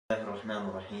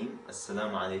Bismillahirrahmanirrahim.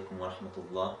 Assalamu alaikum wa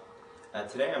rahmatullah.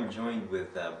 Today I'm joined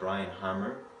with Brian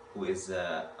Harmer, who is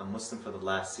a Muslim for the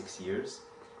last 6 years.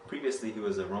 Previously he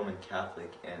was a Roman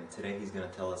Catholic, and today he's going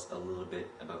to tell us a little bit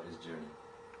about his journey.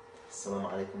 Assalamu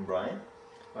alaikum, Brian.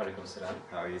 Wa alaikum salam.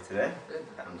 How are you today? Good,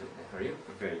 alhamdulillah. How are you?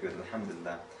 Very good,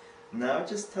 alhamdulillah. Now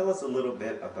just tell us a little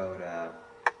bit about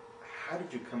how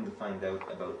did you come to find out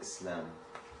about Islam?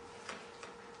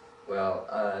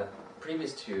 Well,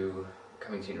 previous to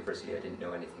coming to university, I didn't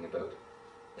know anything about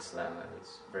Islam. I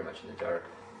was very much in the dark.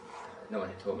 No one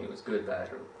had told me it was good,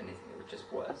 bad, or anything. It just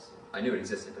was. I knew it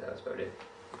existed, but that was about it.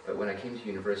 But when I came to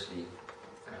university,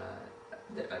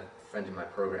 a friend in my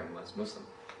program was Muslim.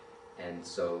 And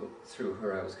so through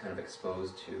her, I was kind of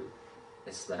exposed to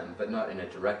Islam, but not in a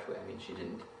direct way. I mean, she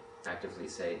didn't actively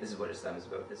say, this is what Islam is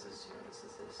about, this is,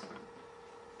 this,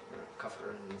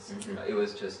 kafir, and this, it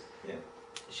was just,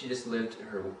 she just lived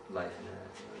her life in an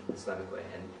Islamic way,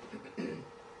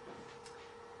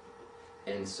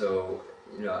 and so,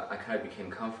 I kind of became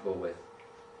comfortable with,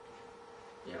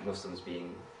 Muslims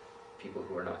being people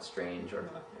who are not strange or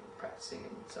not practicing in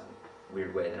some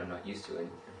weird way that I'm not used to, and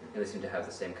they seem to have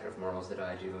the same kind of morals that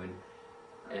I do,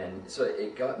 and so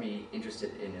it got me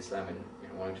interested in Islam and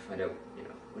wanting to find out,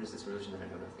 what is this religion that I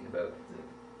know nothing about.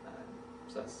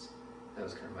 So that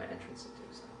was kind of my entrance into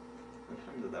Islam.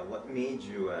 Alhamdulillah. What made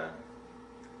you,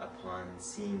 upon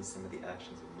seeing some of the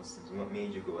actions of Muslims, what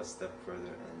made you go a step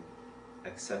further and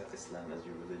accept Islam as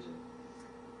your religion?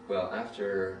 Well,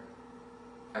 after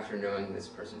knowing this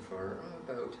person for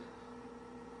about,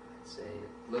 I'd say,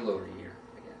 a little over a year,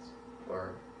 I guess,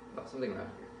 or about something around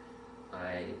a year,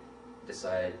 I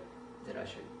decided that I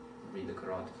should read the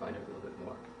Quran to find out a little bit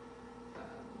more.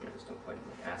 There's no point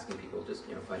in asking people, just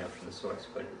find out from the source,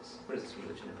 what is this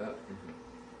religion about?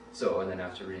 So, and then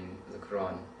after reading the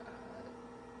Quran,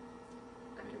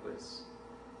 I mean, it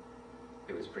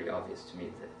was pretty obvious to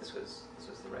me that this was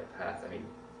the right path. I mean,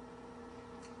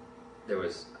 there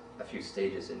was a few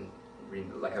stages in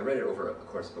reading, like I read it over a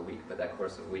course of a week, but that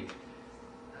course of a week,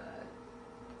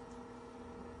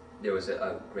 there was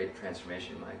a great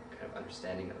transformation in my kind of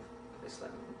understanding of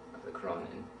Islam, of the Quran,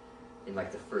 and in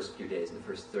like the first few days, in the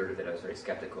first third of it, I was very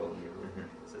skeptical, and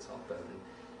what's this all about? And,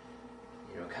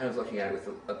 kind of looking at it with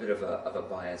a bit of a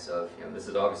bias of, this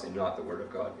is obviously not the Word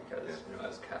of God, because I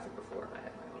was Catholic before and I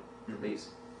had my own beliefs.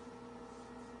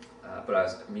 But I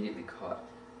was immediately caught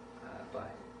by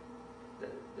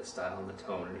the style and the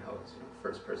tone, and how it's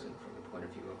first person from the point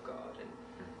of view of God,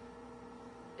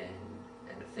 and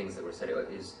the things that were said.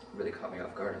 It just really caught me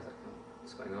off guard. I was like, oh,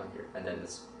 what's going on here? And then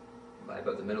by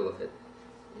about the middle of it,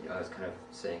 I was kind of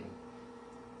saying,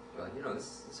 well,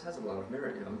 this has a lot of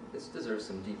merit. This deserves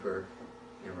some deeper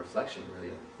reflection,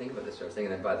 really think about this sort of thing.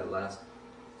 And then by the last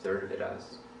third of it, I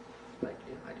was like,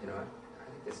 I think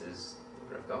this is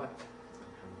the Word of God.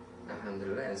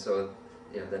 Alhamdulillah. And so,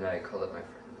 then I called up my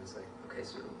friend and I was like, okay,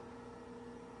 so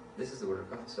this is the Word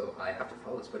of God, so I have to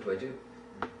follow this. What do I do?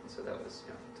 And so that was,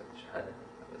 took Shahada.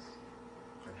 That was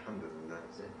Alhamdulillah. That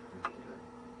was it.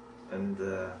 And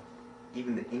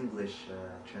even the English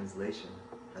translation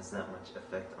has that much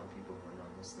effect on people who are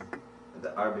non-Muslim.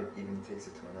 The Arabic even takes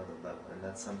it to another level, and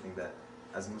that's something that,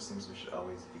 as Muslims, we should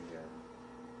always be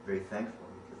very thankful,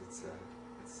 because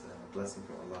it's a blessing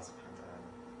from Allah subhanahu wa ta'ala.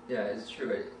 Yeah, it's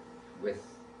true. With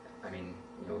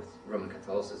Roman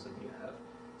Catholicism, you have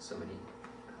so many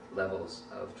levels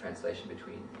of translation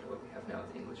between what we have now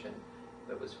with English and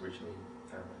what was originally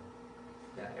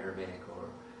Aramaic, or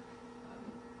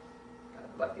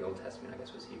like the Old Testament, I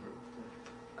guess, was Hebrew.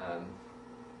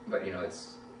 But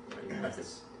it's you have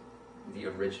the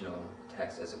original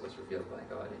text as it was revealed by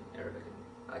God in Arabic,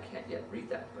 and I can't yet read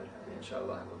that, but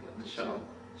inshallah I will be able to. Inshallah.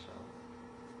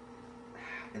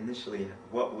 Initially,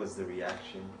 what was the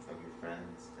reaction of your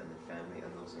friends and the family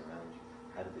and those around you?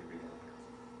 How did they react?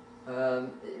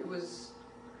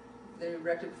 They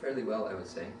reacted fairly well, I would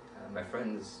say. My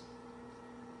friends,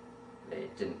 they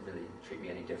didn't really treat me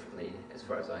any differently, as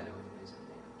far as I know anyways, and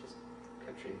they just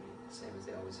kept treating me the same as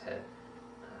they always had.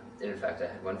 And in fact, I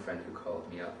had one friend who called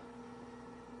me up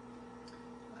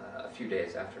a few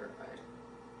days after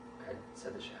I had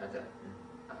said the Shahada,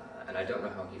 and I don't know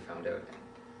how he found out,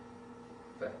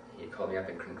 but he called me up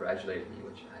and congratulated me,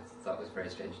 which I thought was very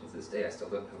strange, and to this day I still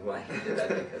don't know why he did that,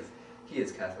 because he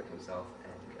is Catholic himself,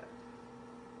 and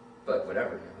but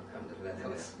whatever, alhamdulillah, that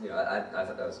was, I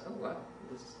thought that was, oh wow,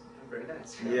 this is very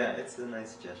nice. Yeah, it's a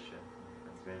nice gesture.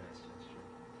 It's a very nice gesture.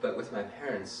 But with my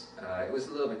parents, it was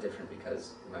a little bit different,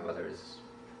 because my mother is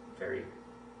very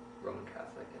Roman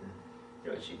Catholic, and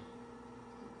she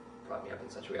brought me up in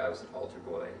such a way. I was an altar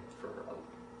boy for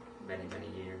many, many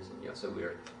years, and so we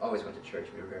always went to church.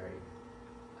 We were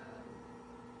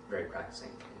very practicing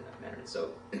in that manner, and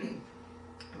so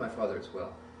my father as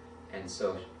well. And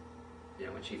so,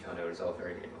 when she found out, it was all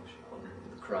very emotional,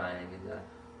 and the crying, and the,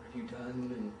 what have you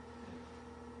done?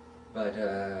 But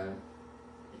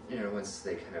once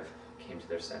they kind of came to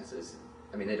their senses,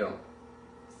 I mean, they don't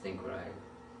think what I've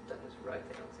done is right.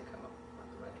 They don't think I'm on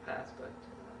the right path,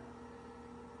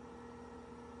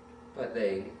 but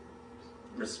they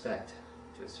respect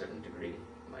to a certain degree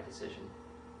my decision.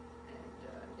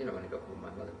 And when I go home, my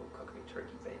mother will cook me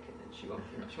turkey bacon, and she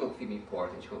won't feed me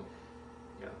pork, and she won't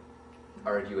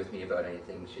argue with me about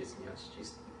anything.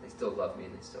 They still love me,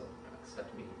 and they still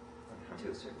accept me to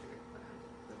a certain degree.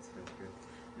 That's very good.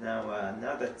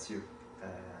 Now that you've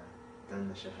done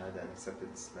the Shahada and accepted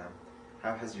Islam,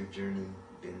 how has your journey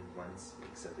been once you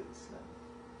accepted Islam?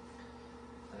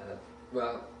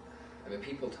 Well, I mean,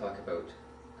 people talk about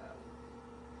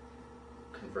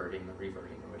converting or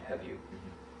reverting or what have you,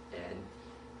 and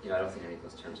I don't think any of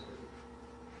those terms are really,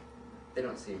 they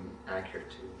don't seem accurate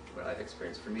to what I've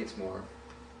experienced. For me, it's more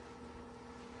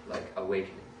like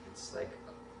awakening. It's like,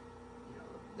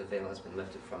 the veil has been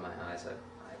lifted from my eyes.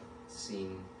 I've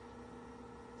seen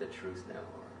the truth now,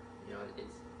 or,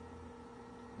 it's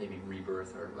maybe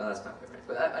rebirth, or, well, that's not quite right,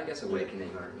 but I guess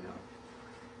awakening, or,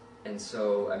 And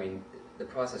so, I mean, the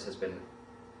process has been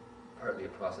partly a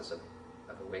process of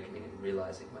awakening and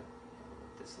realizing what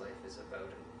this life is about,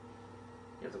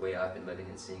 and the way I've been living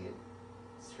and seeing it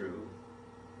through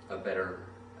a better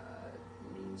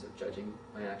means of judging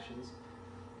my actions.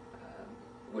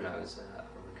 When I was a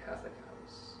Roman Catholic, I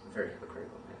was very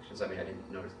hypocritical in my actions. I mean, I didn't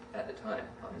notice at the time,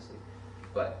 obviously,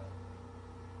 but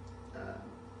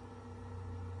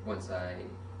once I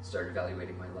started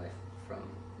evaluating my life from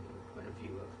the point of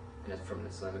view of, and from an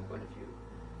Islamic point of view,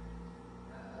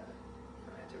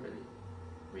 I had to really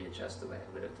readjust the way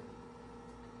I lived and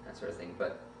that sort of thing.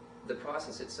 But the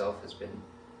process itself has been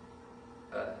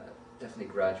definitely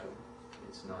gradual.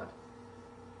 It's not,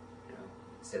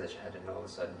 say the Shahada and all of a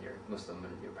sudden you're Muslim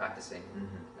and you're practicing,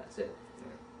 that's it.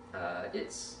 Yeah.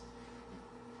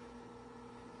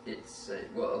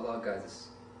 Well, Allah guides us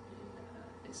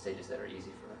in stages that are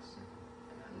easy for us,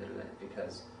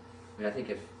 because, I mean, I think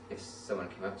if someone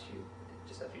came up to you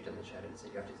just after you've done the Shahada and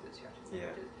said, you have to do this, you have to do this, you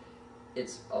have to do this,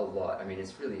 it's a lot. I mean,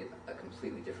 it's really a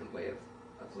completely different way of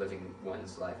living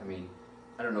one's life. I mean,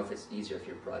 I don't know if it's easier if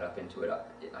you're brought up into it.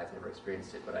 I've never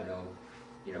experienced it, but I know,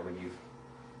 when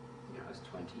I was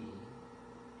 20,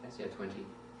 20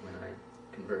 when I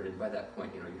converted. By that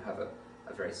point, you have a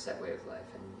very set way of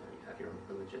life, and you have your own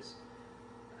religious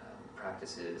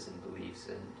practices and beliefs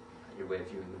and your way of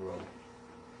viewing the world.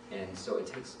 And so it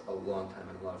takes a long time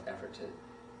and a lot of effort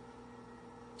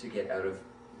to get out of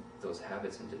those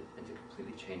habits and to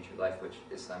completely change your life, which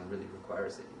Islam really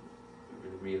requires, that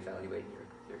you really reevaluate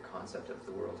your concept of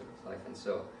the world and of life. And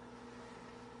so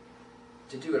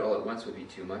to do it all at once would be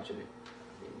too much. And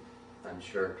I'm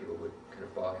sure people would kind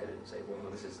of bog-headed and say, well,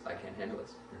 I can't handle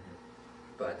this.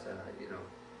 But,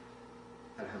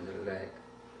 alhamdulillah,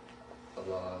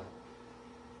 Allah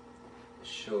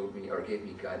showed me, or gave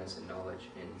me guidance and knowledge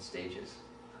in stages.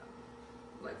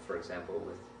 Like, for example,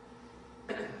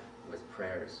 with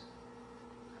prayers.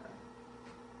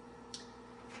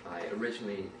 I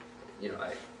originally,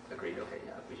 I agreed, okay,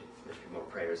 yeah, there should be more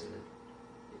prayers,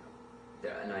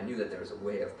 and I knew that there was a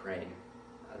way of praying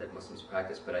that Muslims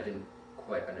practice, but I didn't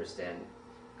quite understand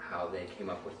how they came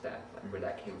up with that, like where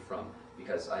that came from,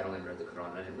 because I'd only read the Quran,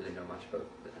 and I didn't really know much about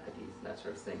the Hadith and that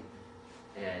sort of thing.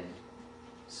 And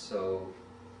so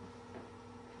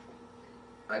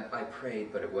I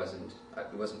prayed, but it wasn't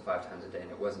 5 times a day,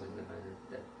 and it wasn't in the manner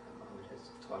that Muhammad has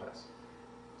taught us.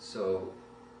 So,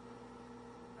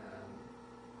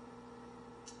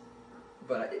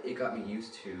 but it got me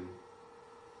used to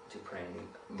praying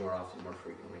more often, more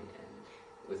frequently, and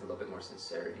with a little bit more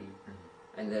sincerity.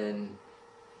 And then,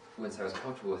 once I was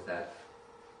comfortable with that,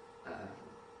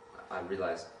 I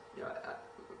realized,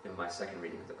 in my second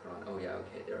reading of the Quran, oh yeah,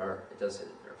 okay, it does say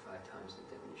that there are 5 times a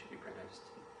day when you should be praying. I just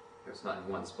didn't, it's not in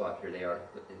one spot, here they are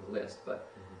in the list, but,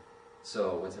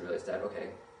 so once I realized that, okay,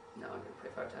 now I'm going to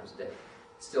pray 5 times a day,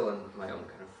 still in my own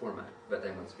kind of format, but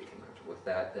then once I became comfortable with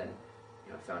that, then,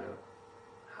 I found out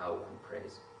how one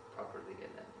prays properly,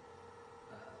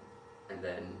 and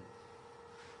then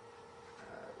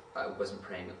I wasn't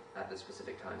praying at the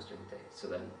specific times during the day. So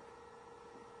then,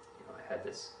 I had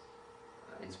this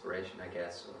inspiration, I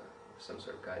guess, or some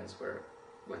sort of guidance, where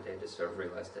one day I just sort of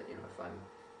realized that,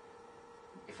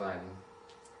 if I'm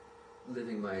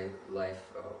living my life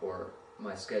or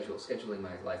my scheduling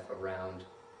my life around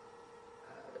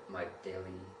my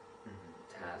daily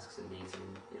tasks and needs,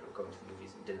 and going to the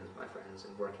movies and dinners with my friends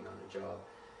and working on a job,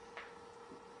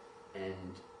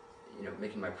 and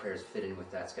making my prayers fit in with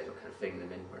that schedule, kind of fitting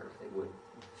them in where they would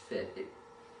fit.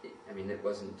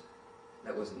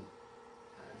 That wasn't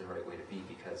the right way to be,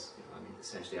 because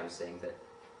essentially I'm saying that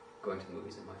going to the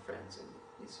movies with my friends and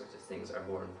these sorts of things are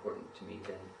more important to me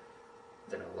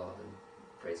than Allah, and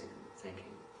praising and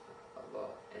thanking Allah.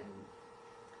 And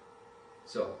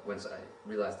so once I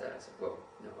realized that, I said, well,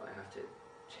 no, I have to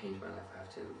change my life. I have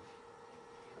to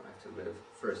live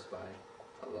first by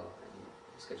Allah and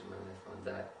schedule my life on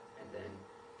that, and then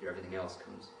everything else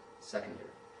comes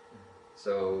secondary.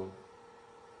 So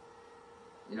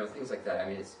things like that.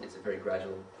 It's a very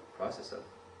gradual process of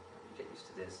you get used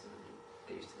to this, and then you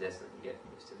get used to this, and then you get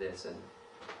used to this, and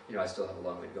I still have a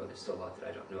long way to go. There's still a lot that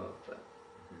I don't know of, but.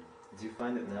 Do you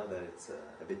find it now that it's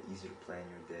a bit easier to plan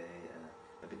your day,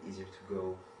 a bit easier to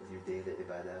go with your daily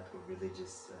ibadat or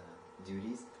religious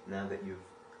duties, now that you've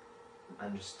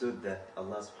understood that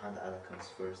Allah.muhamaddan comes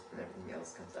first and everything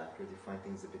else comes after? Do you find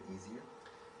things a bit easier?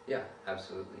 Yeah,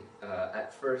 absolutely.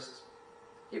 At first,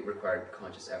 it required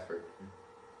conscious effort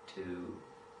to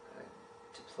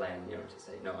plan, to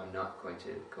say, no, I'm not going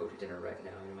to go to dinner right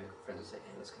now. My friends would say,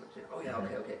 hey, let's come to dinner. Oh yeah,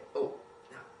 okay. Oh,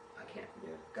 no, I can't.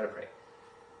 Yeah. Gotta pray.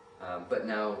 But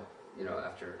now,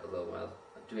 after a little while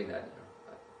of doing that,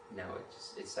 now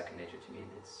it's second nature to me,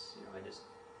 and it's, I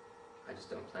just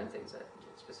don't plan things at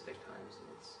specific times, and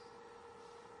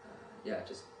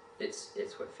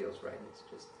it's what feels right, and this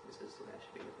is the way I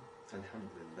should be living.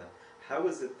 Alhamdulillah. How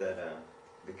is it that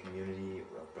the community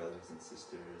of brothers and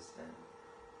sisters, and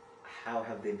how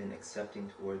have they been accepting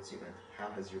towards you, and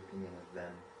how has your opinion of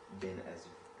them been as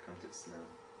you've come to Islam?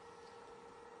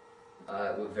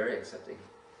 Well, very accepting,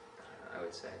 I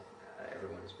would say.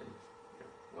 Everyone has been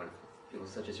wonderful. People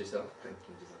such as yourself. Thank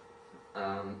you.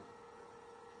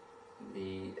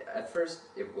 At first,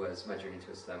 my journey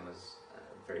to Islam was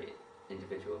very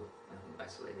individual,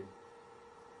 isolated,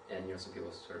 and some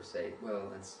people sort of say, well,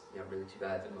 that's really too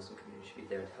bad. The Muslim community should be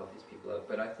there to help these people out.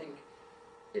 But I think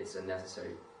it's a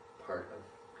necessary part of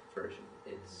conversion.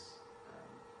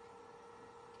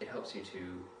 It helps you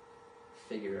to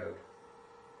figure out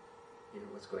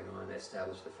what's going on,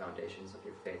 establish the foundations of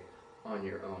your faith on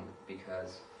your own,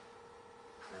 because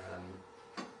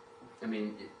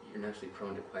you're naturally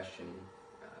prone to questioning,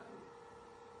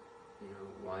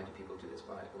 why do people do this,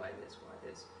 why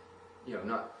this,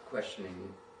 not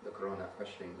questioning the Quran, not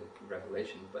questioning the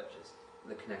revelation, but just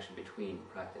the connection between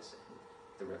practice and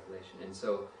the revelation. And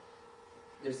so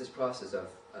there's this process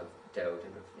of doubt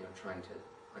and of trying to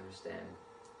understand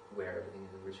where everything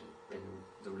in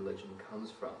the religion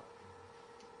comes from.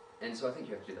 And so I think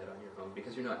you have to do that on your own,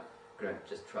 because you're not going to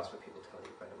just trust what people tell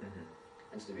you right away,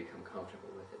 and so become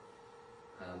comfortable with it.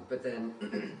 But then,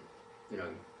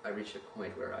 I reached a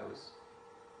point where I was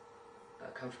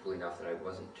comfortable enough that I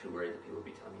wasn't too worried that people would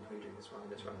be telling me, no, you're doing this wrong,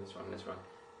 this wrong, this wrong, this wrong.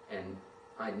 And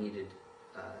I needed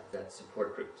that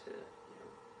support group to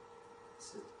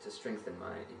strengthen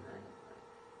my iman,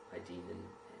 my deen, and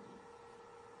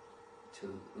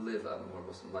to live a more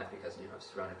Muslim life, because I'm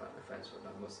surrounded by my friends who are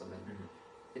not Muslim, and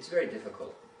it's very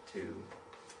difficult to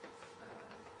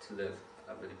live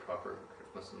a really proper kind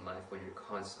of Muslim life when you're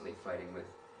constantly fighting with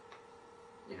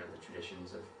the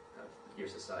traditions of your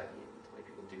society and the way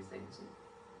people do things. And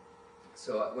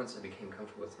so once I became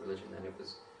comfortable with religion, then it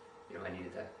was I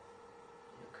needed that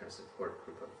kind of support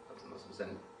group of the Muslims.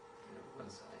 And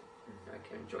once I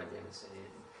came and joined the MSA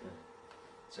and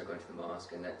started going to the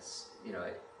mosque, and that's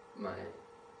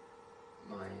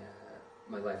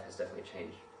my life has definitely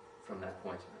changed from that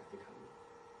point, and I've become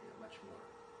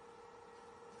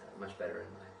much better in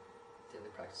my daily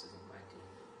practices and my deen,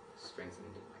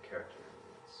 strengthening my character.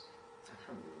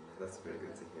 Alhamdulillah, that's very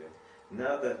good to hear.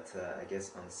 Now that I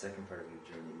guess on the second part of your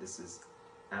journey, this is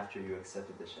after you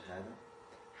accepted the Shahada,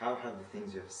 how have the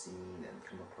things you have seen and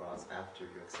come across after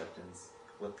your acceptance,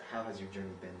 how has your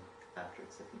journey been after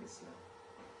accepting Islam?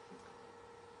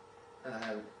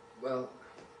 Well,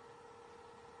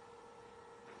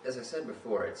 as I said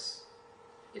before, it's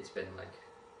been like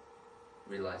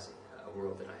realizing a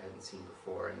world that I hadn't seen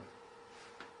before, and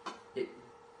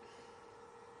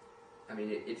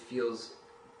it feels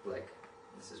like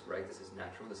this is right, this is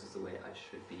natural, this is the way I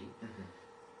should be.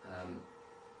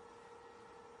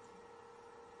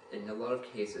 In a lot of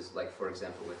cases, like for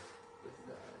example with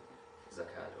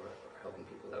zakat or helping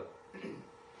people out,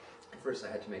 at first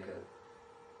I had to make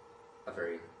a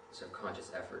very sort of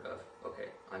conscious effort of,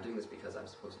 okay, I'm doing this because I'm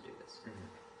supposed to do this.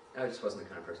 And I just wasn't the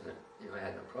kind of person that, I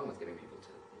had no problem with giving people to,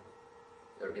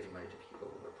 or giving money to people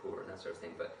who are poor and that sort of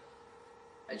thing, but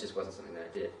it just wasn't something that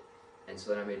I did. And so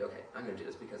then I made, okay, I'm going to do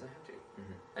this because I have to.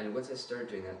 And once I started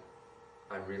doing that,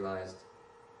 I realized,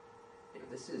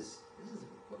 this is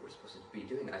what we're supposed to be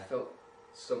doing. I felt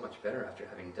so much better after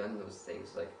having done those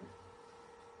things. Like,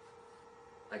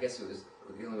 I guess it was,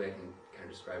 the only way I can kind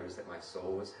of describe it is that my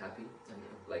soul was happy.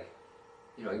 Like,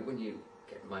 when you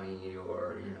get money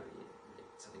or,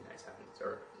 something nice happens,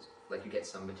 or like you get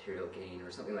some material gain or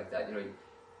something like that, you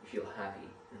feel happy.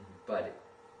 But,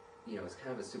 it's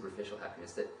kind of a superficial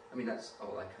happiness that, that's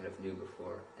all I kind of knew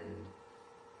before. And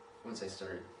once I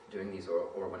started doing these,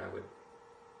 or when I would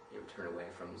turn away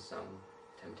from some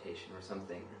temptation or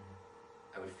something,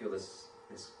 I would feel this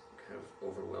kind of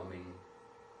overwhelming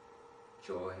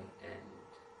joy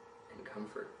and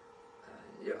comfort.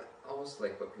 Almost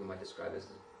like what people might describe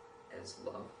as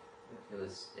love.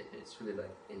 It's really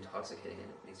like intoxicating, and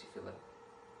it makes you feel like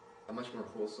a much more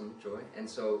wholesome joy. And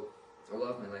so a lot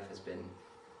of my life has been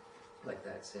like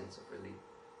that since, of really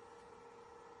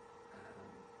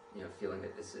feeling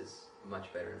that this is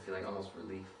much better, and feeling almost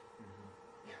relief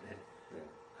that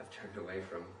I've turned away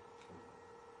from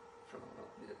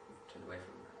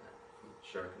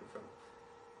shirk and from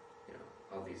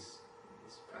all these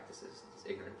practices,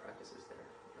 these ignorant practices that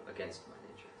are against my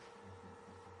nature.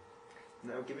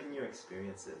 Now, given your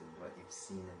experience and what you've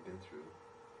seen and been through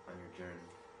on your journey,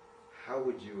 how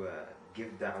would you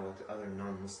give da'wah to other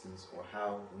non-Muslims, or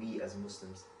how we as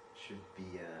Muslims should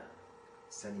be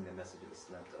sending the message of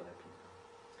Islam to other people?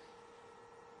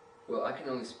 Well, I can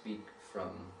only speak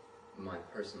from my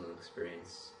personal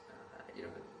experience.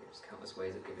 There's countless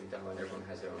ways of giving da'wah, and everyone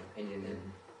has their own opinion, and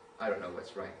I don't know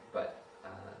what's right, but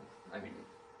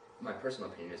my personal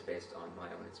opinion is based on my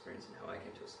own experience and how I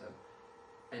came to Islam,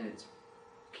 and it's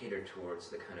catered towards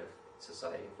the kind of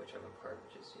society of which I'm a part,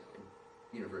 which is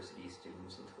university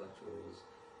students, intellectuals,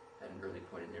 at an early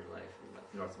point in their life, and like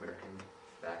North American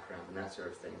background and that sort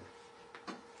of thing.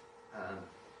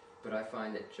 But I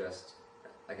find it just,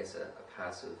 I guess, a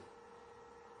passive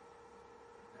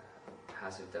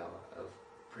da'wah of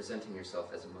presenting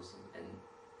yourself as a Muslim and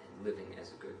living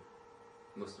as a good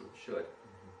Muslim should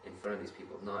in front of these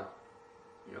people, not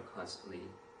constantly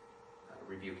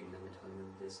rebuking them and telling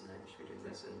them this and that, you should be doing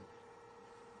this,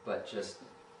 but just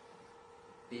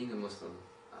being a Muslim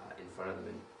in front of them,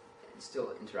 and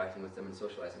still interacting with them and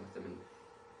socializing with them and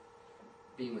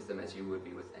being with them as you would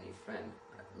be with any friend,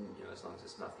 as long as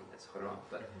it's nothing that's haram,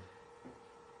 but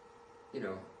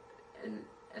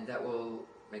and that will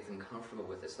make them comfortable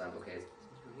with Islam. Okay,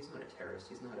 he's not a terrorist,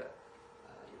 he's not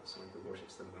someone who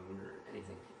worships the moon or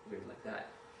anything weird like that.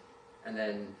 And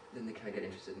then they kind of get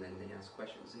interested, and then they ask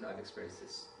questions. And I've experienced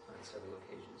this on several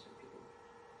occasions where people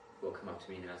will come up to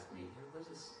me and ask me, what's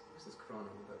this Quran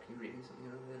all about? Can you read me something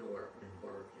out of it? Or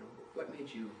what made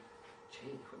you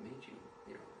change? What made you,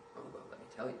 oh, well, let me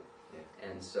tell you. Yeah.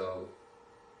 And so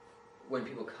when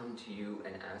people come to you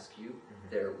and ask you,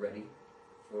 they're ready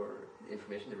for the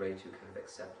information, they're ready to kind of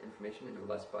accept information in a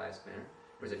less biased manner.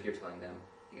 Whereas if you're telling them,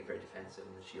 you get very defensive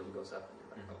and the shield goes up and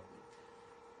you're like, oh.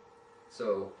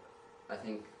 So I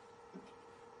think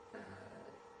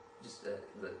just the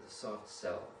soft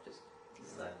sell, just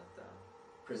silent down,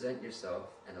 present yourself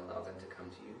and allow them to come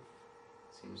to you,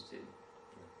 seems to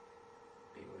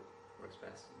be what works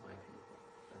best, in my opinion.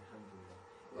 Alhamdulillah.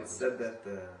 It's said that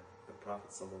the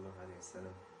Prophet ﷺ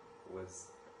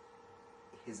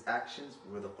his actions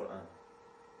were the Quran.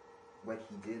 What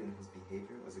he did in his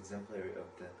behavior was exemplary of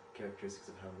the characteristics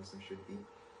of how Muslims should be.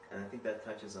 And I think that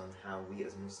touches on how we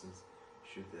as Muslims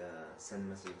should send the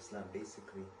message of Islam.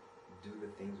 Basically, do the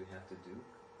things we have to do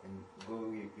and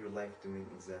go your life doing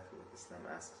exactly what Islam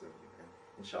asks of you. And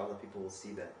inshallah, people will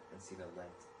see that and see that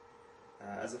light.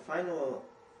 As a final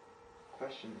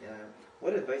question,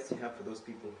 what advice do you have for those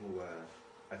people who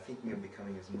are thinking of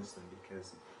becoming as Muslim?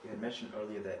 Because you had mentioned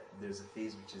earlier that there's a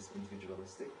phase which is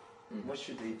individualistic. What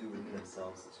should they do within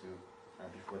themselves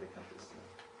before they come to Islam?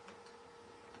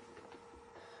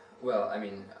 Well,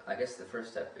 I guess the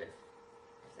first step, if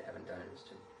they haven't done it, is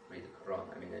to read the Quran.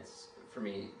 It's, for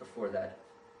me, before that,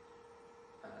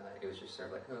 it was just sort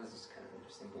of like, oh, this is kind of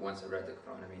interesting. But once I read the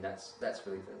Quran, that's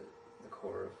really the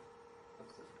core of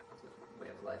the way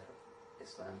of life of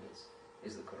Islam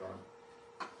is the Quran.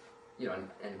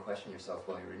 And question yourself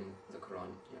while you're reading the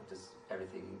Quran. Does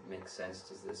everything make sense?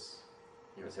 Does this,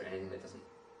 is there anything that doesn't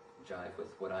jive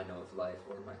with what I know of life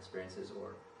or my experiences,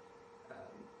 or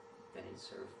any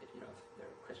sort of, if they're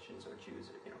Christians or Jews,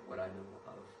 or what I know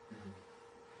of.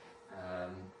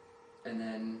 And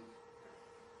then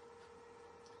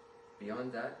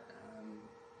beyond that,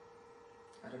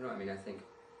 I don't know. I think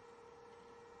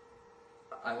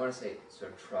I want to say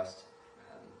sort of trust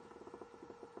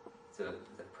the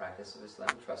practice of Islam,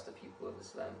 trust the people of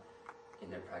Islam in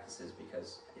their practices,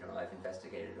 because I've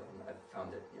investigated it and I've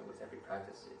found that with every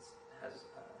practice it has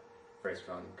a very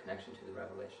strong connection to the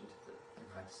revelation, to the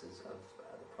practices of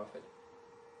the Prophet.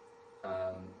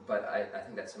 But I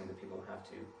think that's something that people have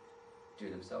to do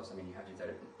themselves. I mean, you have to do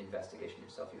that investigation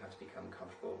yourself. You have to become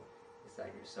comfortable with that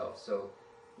yourself. So,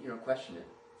 question it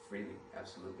freely,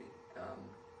 absolutely.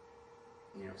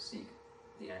 Seek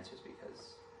the answers,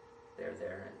 because they're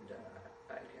there, and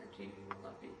I guarantee you will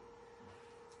not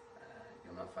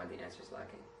you'll not find the answers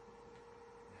lacking.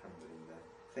 Alhamdulillah.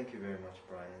 Thank you very much,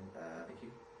 Brian. Thank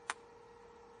you.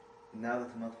 Now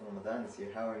that the month of Ramadan is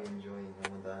here, how are you enjoying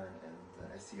Ramadan? And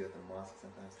I see you at the mosque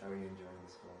sometimes. How are you enjoying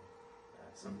this whole?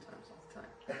 Sometimes, all the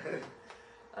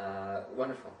time.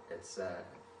 Wonderful. It's.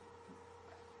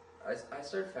 I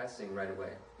started fasting right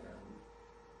away,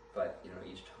 but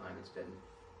each time it's been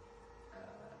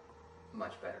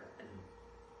much better, and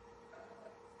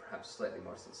perhaps slightly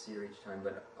more sincere each time.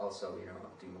 But also,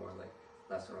 I'll do more. Like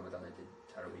last Ramadan, I did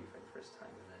Taraweeh for the first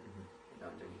time, and then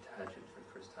I'm doing Tahajjud for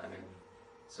the first time, and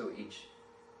so each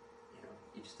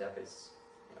step is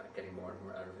getting more and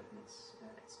more out of it, and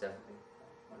it's definitely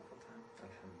a wonderful time.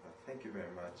 Alhamdulillah. Thank you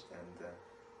very much, and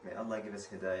may Allah give us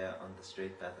hidayah on the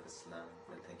straight path of Islam,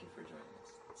 and thank you for joining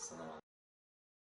us. Assalamu alaikum.